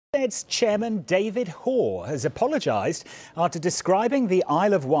Ofsted Chairman David Hoare has apologised after describing the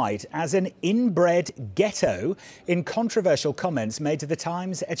Isle of Wight as an inbred ghetto in controversial comments made to the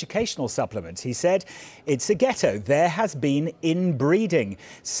Times educational supplement. He said, "It's a ghetto. There has been inbreeding.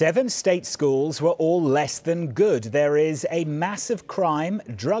 7 state schools were all less than good. There is a massive crime,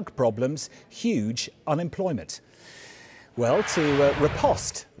 drug problems, huge unemployment." Well, to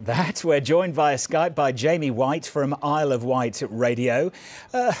riposte that, we're joined via Skype by Jamie White from Isle of Wight Radio.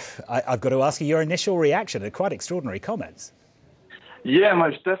 I've got to ask you your initial reaction to quite extraordinary comments. Yeah,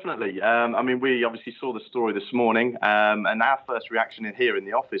 most definitely. I mean, we obviously saw the story this morning, and our first reaction in here in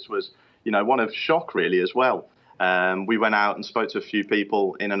the office was, one of shock, really, as well. We went out and spoke to a few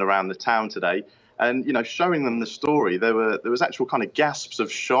people in and around the town today, and, showing them the story, there was actual kind of gasps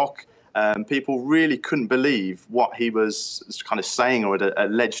of shock. People really couldn't believe what he was kind of saying or had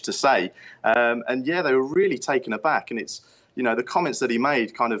alleged to say. And yeah, they were really taken aback. And it's, the comments that he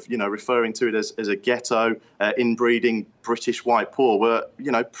made kind of, referring to it as a ghetto, inbreeding British white poor were,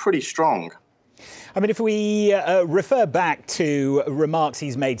 pretty strong. I mean, if we refer back to remarks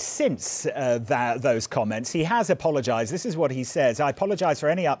he's made since those comments, he has apologised. This is what he says: "I apologise for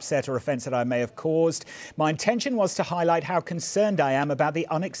any upset or offence that I may have caused. My intention was to highlight how concerned I am about the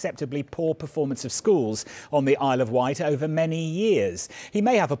unacceptably poor performance of schools on the Isle of Wight over many years." He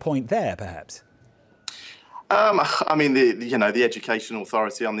may have a point there, perhaps. I mean, the Education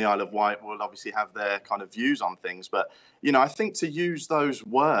Authority on the Isle of Wight will obviously have their kind of views on things, but I think to use those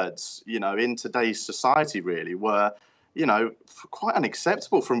words, in today's society really were, quite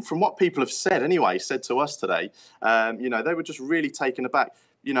unacceptable from what people have said anyway, said to us today. They were just really taken aback.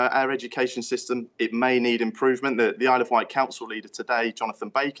 Our education system, it may need improvement. The Isle of Wight Council leader today, Jonathan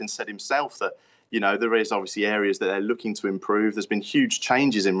Bacon, said himself that there is obviously areas that they're looking to improve. There's been huge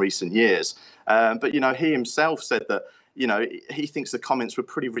changes in recent years. But, he himself said that, he thinks the comments were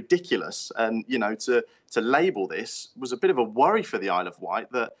pretty ridiculous. And, to label this was a bit of a worry for the Isle of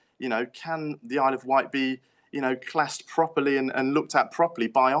Wight that, can the Isle of Wight be, classed properly and looked at properly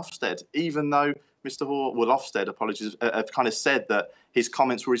by Ofsted, even though Mr. Hoare, well, Ofsted, apologies, have kind of said that his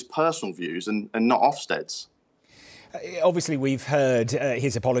comments were his personal views and not Ofsted's. Obviously, we've heard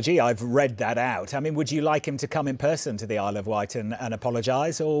his apology. I've read that out. I mean, would you like him to come in person to the Isle of Wight and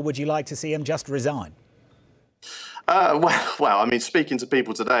apologise, or would you like to see him just resign? Well, I mean, speaking to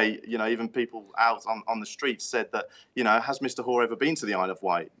people today, even people out on the streets said that, has Mr. Hoare ever been to the Isle of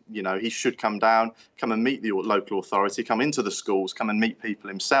Wight? He should come down, come and meet the local authority, come into the schools, come and meet people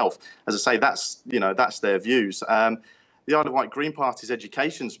himself. As I say, that's their views. The Isle of Wight Green Party's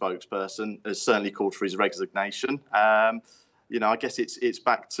education spokesperson has certainly called for his resignation. I guess it's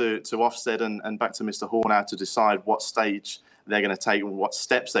back to Ofsted and back to Mr. Hoare now to decide what stage they're going to take and what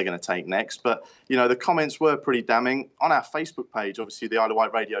steps they're going to take next. But, the comments were pretty damning. On our Facebook page, obviously the Isle of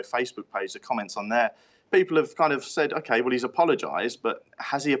Wight Radio Facebook page, the comments on there, people have kind of said, OK, well, he's apologised, but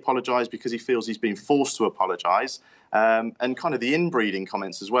has he apologised because he feels he's been forced to apologise? And kind of the inbreeding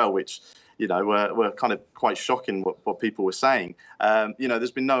comments as well, which were kind of quite shocking what people were saying.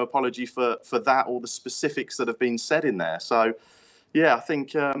 There's been no apology for that or the specifics that have been said in there. So, yeah, I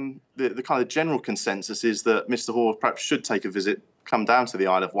think the kind of general consensus is that Mr. Hoare perhaps should take a visit, come down to the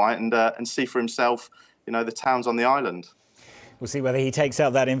Isle of Wight and see for himself, the towns on the island. We'll see whether he takes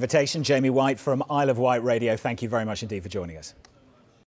out that invitation. Jamie White from Isle of Wight Radio, thank you very much indeed for joining us.